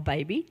 our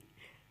baby,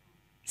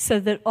 so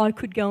that I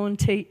could go and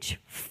teach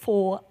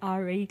 4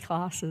 RE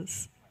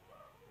classes.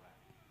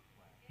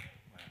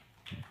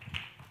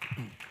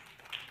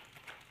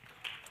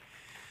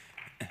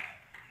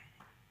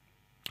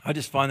 I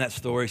just find that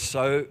story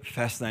so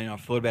fascinating.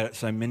 I've thought about it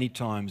so many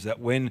times that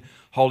when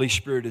Holy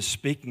Spirit is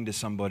speaking to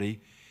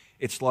somebody,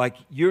 it's like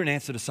you're an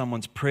answer to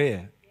someone's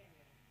prayer.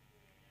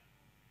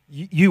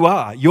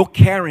 You're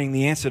carrying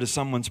the answer to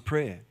someone's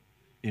prayer,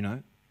 you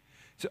know.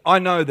 So I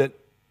know that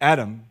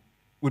Adam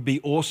would be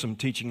awesome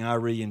teaching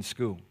RE in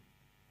school.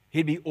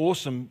 He'd be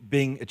awesome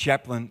being a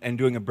chaplain and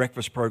doing a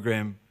breakfast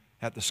program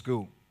at the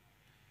school.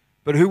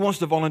 But who wants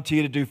to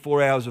volunteer to do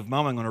 4 hours of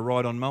mowing on a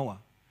ride-on mower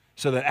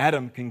so that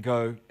Adam can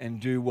go and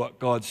do what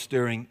God's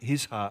stirring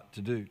his heart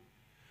to do?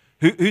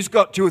 Who's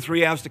got 2 or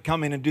 3 hours to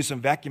come in and do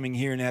some vacuuming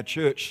here in our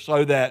church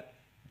so that...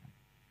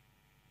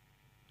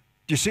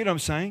 Do you see what I'm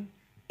saying?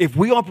 If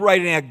we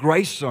operate in our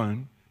grace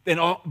zone, then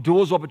our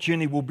doors of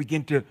opportunity will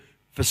begin to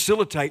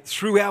facilitate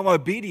through our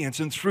obedience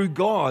and through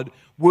God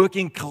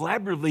working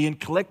collaboratively and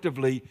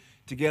collectively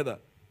together.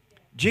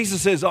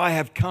 Jesus says, I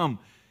have come.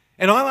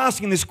 And I'm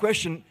asking this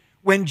question,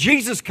 when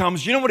Jesus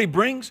comes, you know what he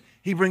brings?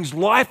 He brings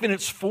life in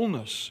its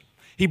fullness.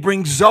 He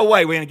brings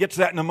Zoe. We're going to get to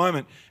that in a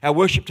moment. Our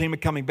worship team are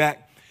coming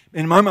back.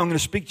 In a moment, I'm going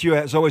to speak to you,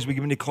 as always, we're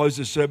going to close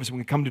this service. We're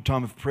going to come to a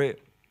time of prayer.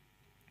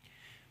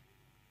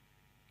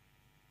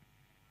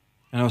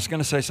 And I was going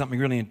to say something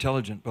really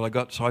intelligent, but I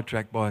got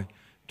sidetracked by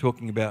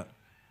talking about,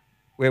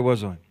 where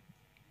was I?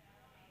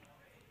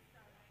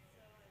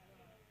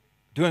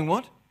 Doing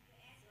what?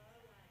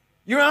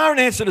 You are an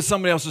answer to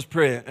somebody else's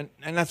prayer,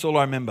 and that's all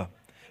I remember.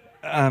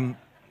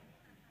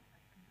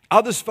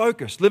 Others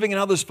focused, living an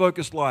others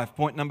focused life.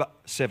 Point number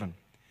 7.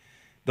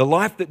 The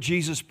life that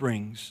Jesus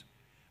brings,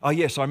 oh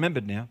yes, I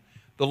remembered now.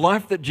 The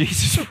life that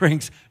Jesus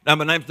brings. No,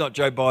 my name's not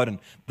Joe Biden.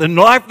 The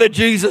life that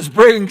Jesus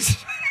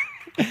brings,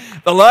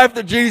 the life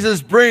that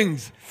Jesus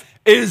brings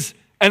is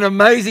an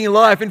amazing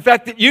life. In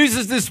fact, it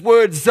uses this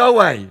word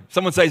Zoe.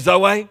 Someone say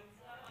Zoe.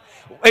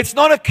 It's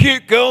not a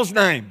cute girl's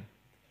name.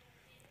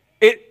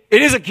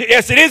 It is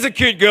a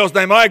cute girl's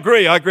name. I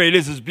agree. It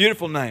is a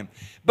beautiful name.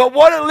 But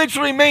what it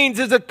literally means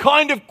is a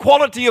kind of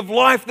quality of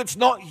life that's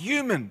not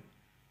human.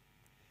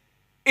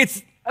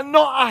 It's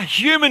not a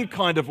human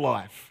kind of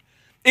life.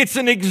 It's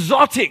an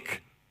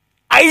exotic,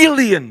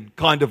 alien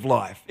kind of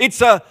life.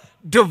 It's a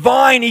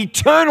divine,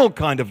 eternal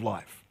kind of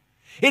life.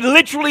 It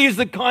literally is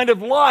the kind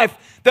of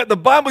life that the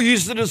Bible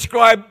uses to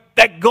describe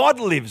that God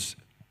lives.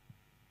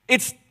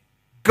 It's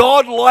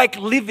God-like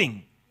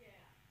living.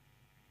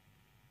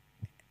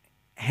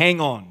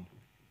 Hang on.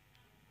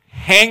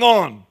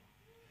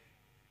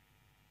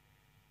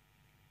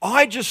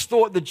 I just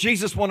thought that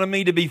Jesus wanted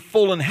me to be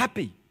full and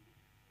happy.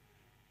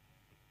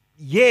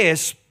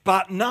 Yes,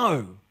 but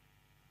no.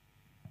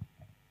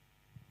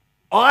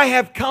 I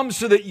have come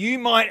so that you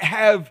might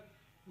have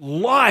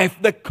life,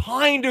 the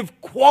kind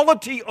of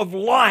quality of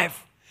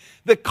life,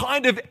 the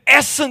kind of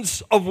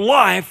essence of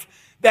life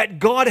that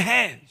God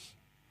has.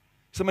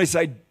 Somebody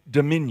say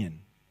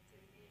dominion.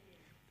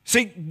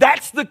 See,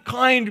 that's the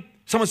kind,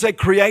 someone say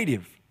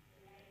creative.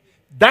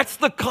 That's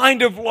the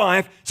kind of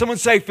life, someone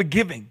say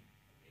forgiving.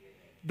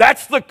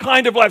 That's the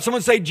kind of life,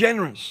 someone say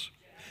generous.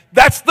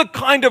 That's the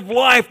kind of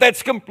life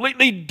that's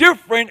completely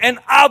different and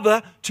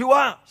other to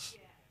us.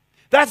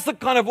 That's the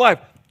kind of life.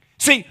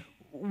 See,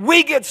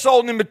 we get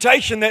sold an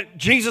invitation that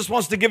Jesus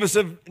wants to give us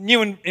a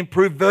new and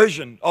improved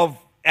version of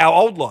our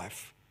old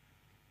life.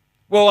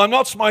 Well, I'm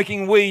not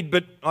smoking weed,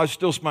 but I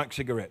still smoke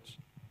cigarettes.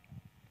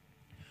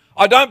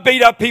 I don't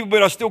beat up people,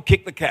 but I still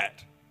kick the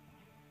cat.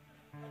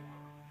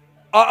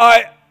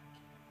 I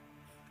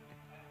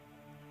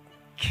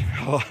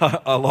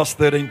lost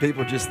 13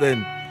 people just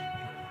then.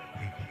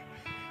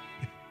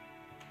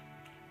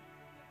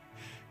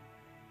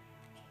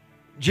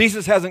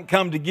 Jesus hasn't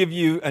come to give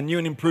you a new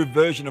and improved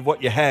version of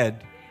what you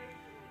had.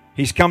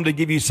 He's come to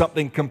give you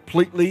something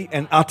completely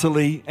and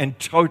utterly and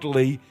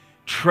totally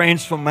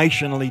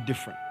transformationally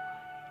different.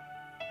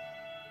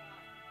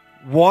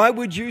 Why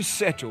would you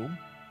settle?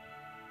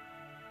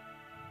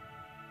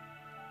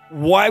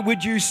 Why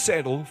would you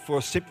settle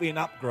for simply an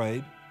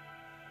upgrade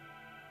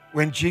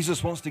when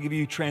Jesus wants to give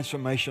you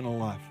transformational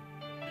life?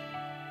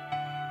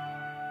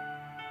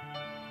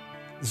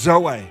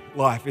 Zoe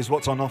life is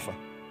what's on offer.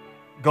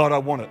 God, I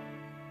want it.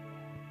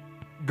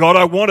 God,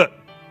 I want it.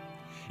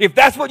 If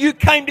that's what you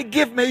came to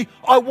give me,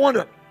 I want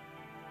it.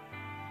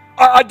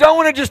 I don't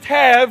want to just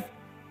have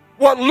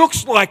what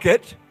looks like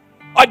it.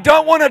 I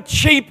don't want a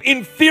cheap,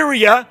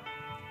 inferior,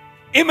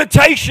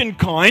 imitation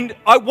kind.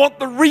 I want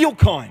the real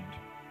kind.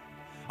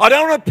 I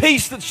don't want a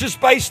peace that's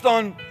just based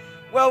on,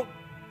 well,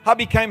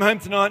 hubby came home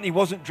tonight and he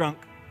wasn't drunk.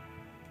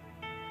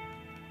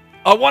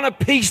 I want a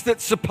peace that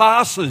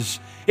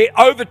surpasses. It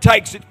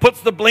overtakes, it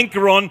puts the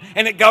blinker on,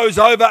 and it goes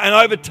over and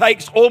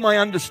overtakes all my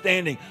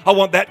understanding. I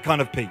want that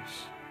kind of peace.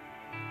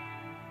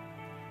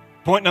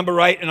 Point number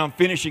 8, and I'm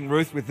finishing,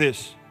 Ruth, with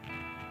this.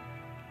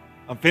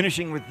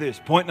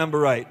 Point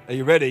number 8. Are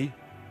you ready?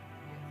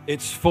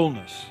 It's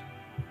fullness.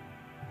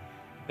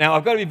 Now,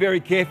 I've got to be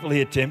very careful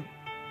here, Tim,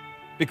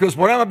 because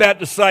what I'm about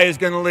to say is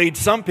going to lead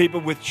some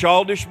people with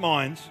childish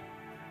minds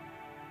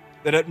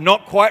that are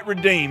not quite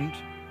redeemed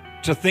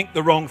to think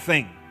the wrong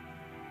thing.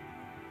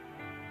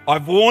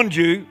 I've warned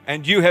you,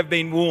 and you have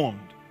been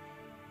warned.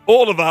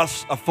 All of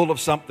us are full of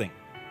something.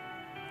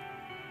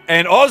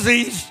 And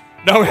Aussies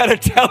know how to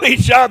tell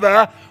each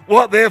other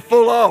what they're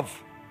full of.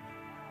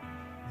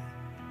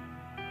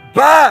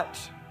 But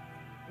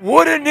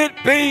wouldn't it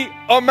be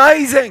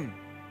amazing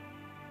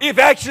if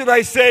actually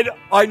they said,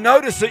 I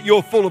notice that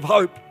you're full of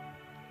hope.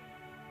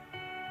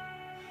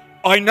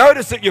 I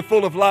notice that you're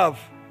full of love.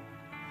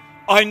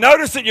 I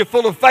notice that you're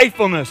full of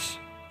faithfulness.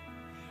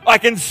 I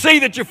can see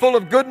that you're full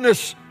of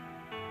goodness.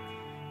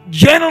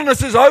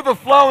 Gentleness is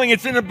overflowing.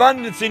 It's in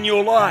abundance in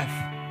your life.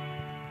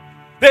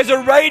 There's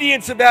a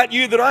radiance about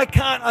you that I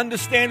can't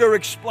understand or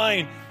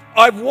explain.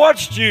 I've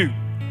watched you,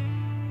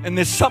 and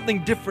there's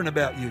something different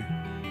about you.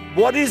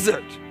 What is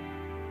it?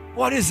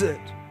 What is it?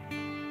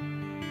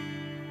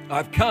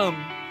 I've come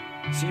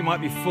so you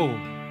might be full.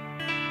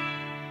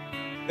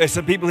 There's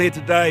some people here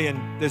today,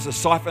 and there's a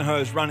siphon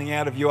hose running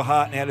out of your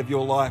heart and out of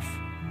your life.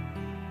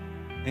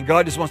 And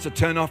God just wants to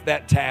turn off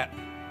that tap.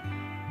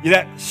 You're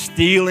that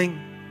stealing,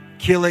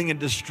 killing, and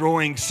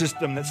destroying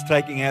system that's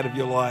taking out of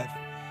your life.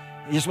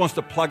 He just wants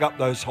to plug up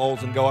those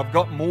holes and go, I've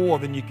got more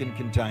than you can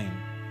contain.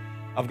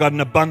 I've got an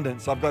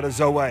abundance. I've got a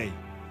Zoe,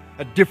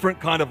 a different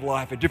kind of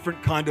life, a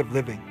different kind of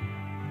living.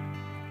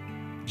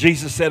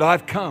 Jesus said,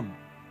 I've come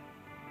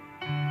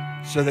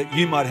so that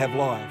you might have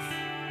life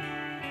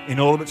in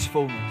all of its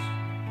fullness.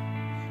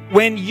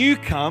 When you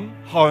come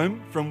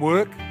home from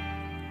work,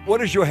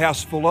 what is your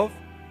house full of?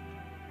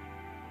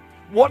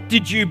 What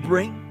did you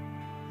bring?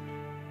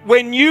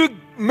 When you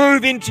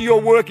move into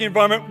your work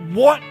environment,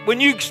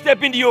 when you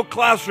step into your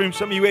classroom,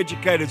 some of you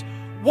educators,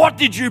 What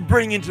did you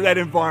bring into that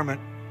environment?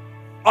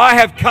 I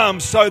have come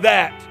so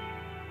that.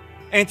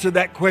 Answer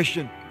that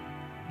question.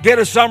 Get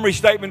a summary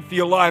statement for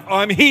your life.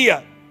 I'm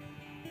here.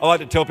 I like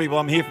to tell people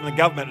I'm here from the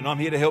government and I'm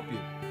here to help you.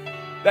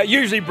 That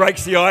usually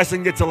breaks the ice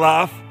and gets a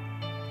laugh.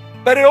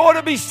 But it ought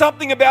to be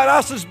something about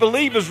us as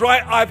believers,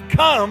 right? I've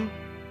come.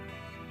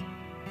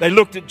 They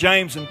looked at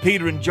James and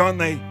Peter and John.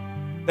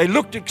 They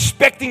looked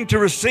expecting to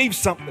receive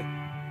something.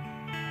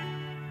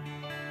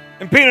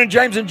 And Peter and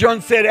James and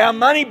John said, our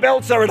money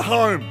belts are at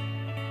home.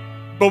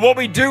 But what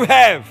we do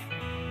have,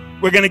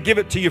 we're going to give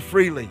it to you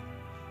freely.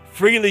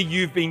 Freely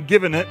you've been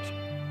given it.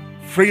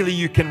 Freely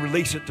you can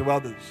release it to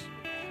others.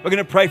 We're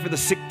going to pray for the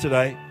sick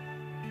today.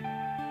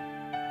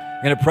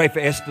 We're going to pray for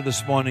Esther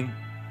this morning,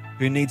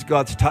 who needs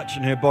God's touch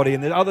in her body.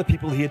 And there are other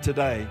people here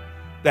today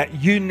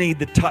that you need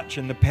the touch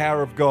and the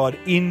power of God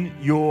in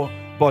your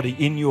body,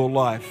 in your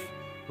life.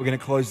 We're going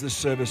to close this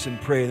service in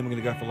prayer, then we're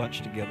going to go for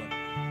lunch together.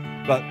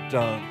 But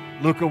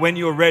Luca, when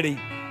you're ready,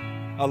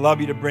 I'd love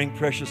you to bring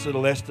precious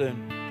little Esther.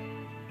 And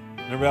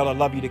Narelle, I'd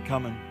love you to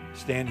come and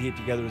stand here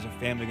together as a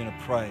family. We're going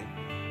to pray.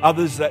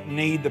 Others that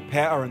need the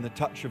power and the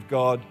touch of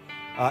God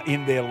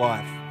in their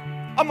life.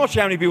 I'm not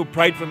sure how many people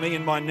prayed for me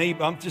in my knee,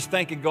 but I'm just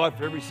thanking God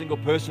for every single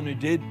person who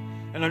did.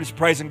 And I'm just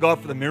praising God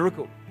for the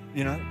miracle,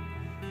 you know.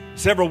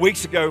 Several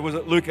weeks ago, was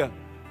it Luca,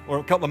 or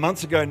a couple of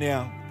months ago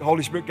now, the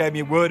Holy Spirit gave me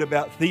a word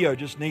about Theo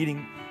just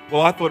needing,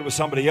 well, I thought it was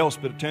somebody else,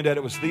 but it turned out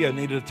it was Theo,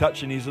 needed a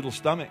touch in his little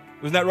stomach.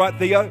 Wasn't that right,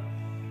 Theo?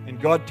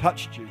 And God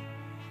touched you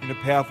in a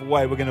powerful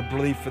way. We're going to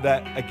believe for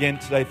that again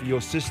today for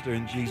your sister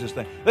in Jesus'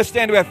 name. Let's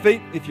stand to our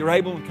feet if you're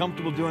able and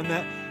comfortable doing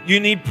that.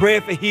 You need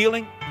prayer for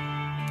healing?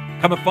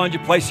 Come and find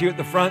your place here at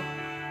the front.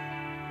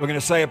 We're going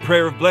to say a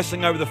prayer of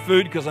blessing over the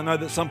food because I know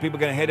that some people are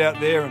going to head out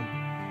there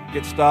and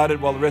get started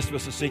while the rest of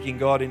us are seeking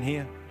God in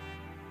here.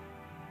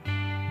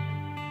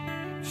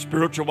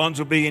 Spiritual ones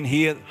will be in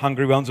here.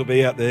 Hungry ones will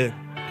be out there.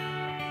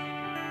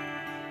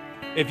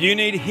 If you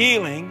need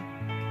healing,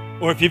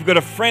 or if you've got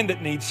a friend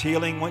that needs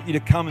healing, I want you to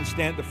come and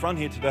stand at the front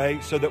here today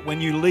so that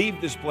when you leave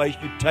this place,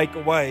 you take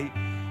away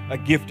a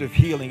gift of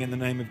healing in the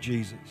name of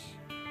Jesus.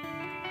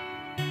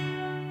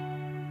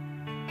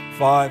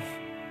 5,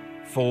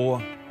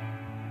 4,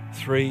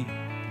 3,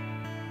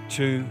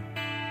 2,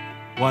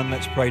 1.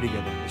 Let's pray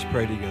together. Let's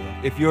pray together.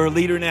 If you're a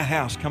leader in our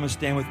house, come and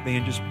stand with me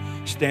and just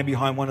stand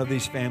behind one of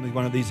these families,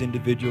 one of these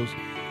individuals.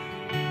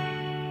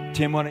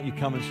 Tim, why don't you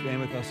come and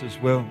stand with us as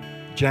well?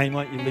 Jane,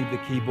 why don't you leave the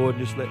keyboard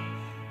and just let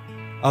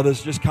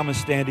others just come and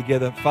stand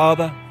together.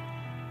 Father,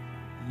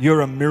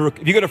 you're a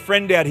miracle. If you've got a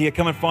friend out here,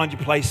 come and find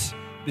your place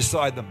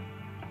beside them.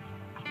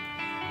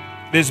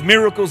 There's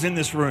miracles in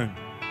this room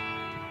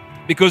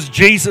because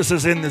Jesus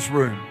is in this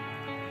room.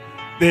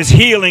 There's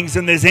healings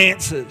and there's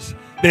answers.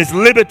 There's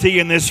liberty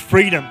and there's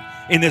freedom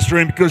in this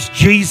room because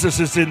Jesus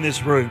is in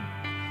this room.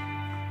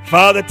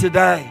 Father,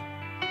 today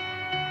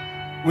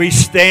we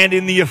stand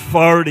in the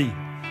authority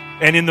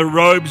and in the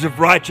robes of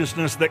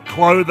righteousness that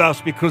clothe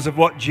us because of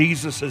what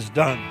Jesus has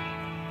done.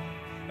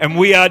 And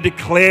we are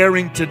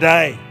declaring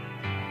today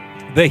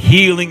the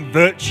healing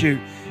virtue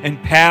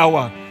and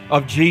power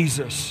of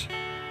Jesus.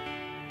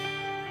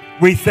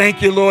 We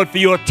thank you, Lord, for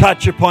your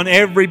touch upon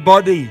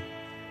everybody,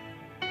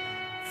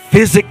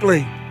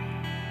 physically,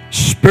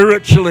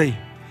 spiritually,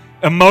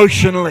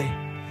 emotionally.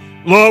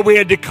 Lord, we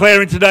are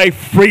declaring today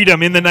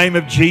freedom in the name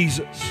of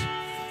Jesus.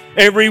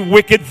 Every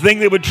wicked thing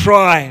that would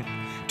try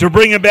to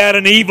bring about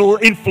an evil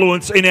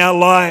influence in our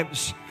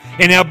lives,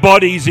 in our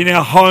bodies, in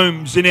our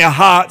homes, in our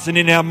hearts, and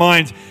in our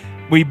minds,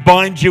 we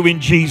bind you in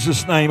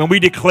Jesus' name and we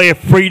declare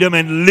freedom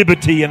and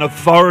liberty and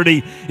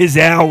authority is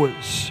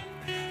ours.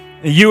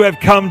 You have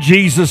come,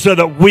 Jesus, so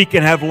that we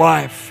can have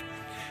life,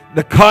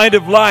 the kind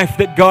of life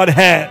that God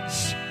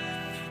has.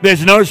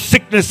 There's no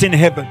sickness in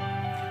heaven.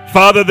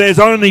 Father, there's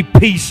only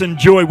peace and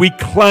joy. We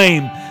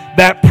claim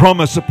that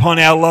promise upon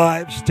our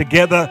lives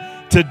together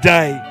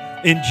today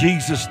in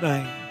Jesus'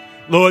 name.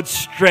 Lord,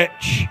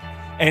 stretch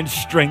and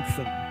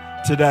strengthen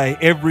today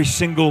every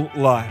single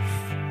life,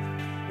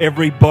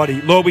 every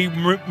body. Lord, we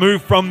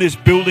move from this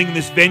building,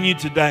 this venue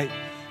today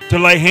to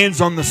lay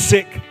hands on the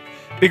sick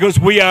because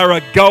we are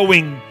a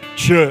going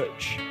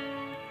church.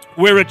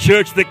 We're a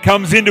church that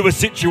comes into a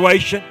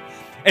situation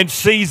and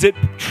sees it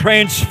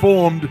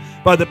transformed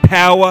by the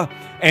power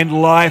and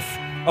life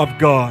of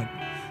God.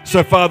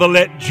 So, Father,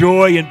 let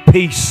joy and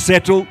peace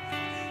settle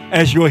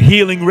as your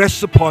healing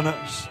rests upon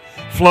us,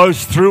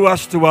 flows through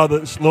us to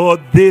others.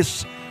 Lord,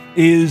 this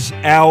is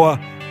our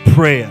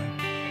prayer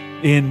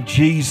in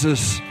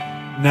Jesus'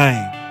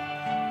 name.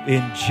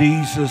 In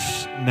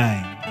Jesus'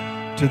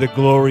 name. To the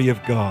glory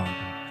of God.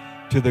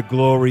 To the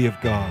glory of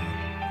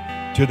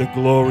God. To the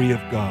glory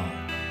of God.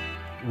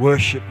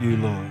 Worship you,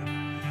 Lord.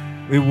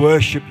 We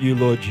worship you,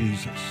 Lord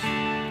Jesus.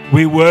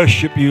 We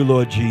worship you,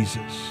 Lord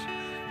Jesus.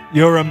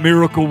 You're a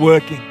miracle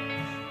working,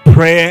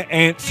 prayer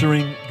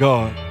answering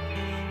God.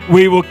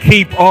 We will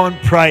keep on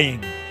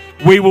praying.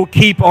 We will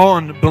keep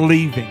on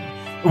believing.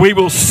 We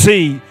will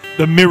see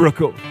the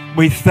miracle.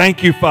 We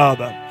thank you,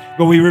 Father,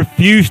 but we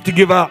refuse to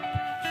give up.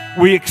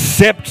 We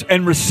accept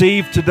and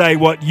receive today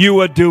what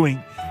you are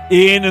doing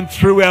in and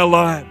through our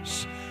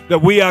lives,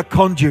 that we are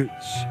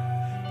conduits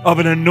of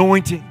an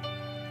anointing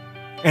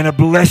and a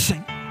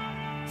blessing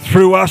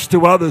through us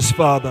to others,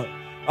 Father.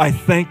 I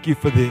thank you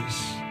for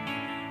this.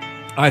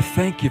 I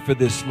thank you for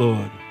this,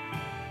 Lord,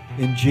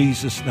 in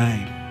Jesus'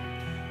 name.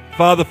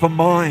 Father, for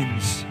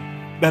minds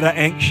that are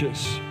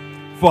anxious,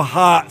 for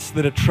hearts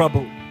that are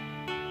troubled,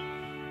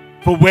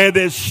 for where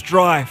there's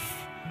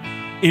strife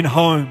in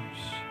homes,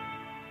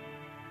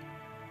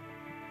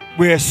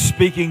 we're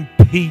speaking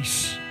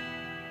peace.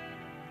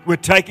 We're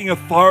taking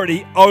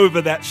authority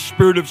over that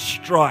spirit of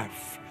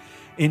strife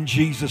in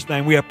Jesus'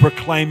 name. We are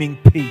proclaiming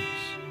peace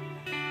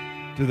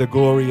to the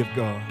glory of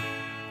God.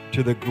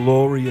 To the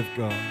glory of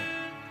God.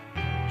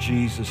 In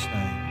Jesus'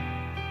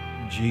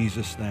 name. In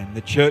Jesus' name.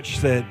 The church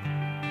said,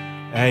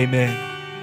 Amen.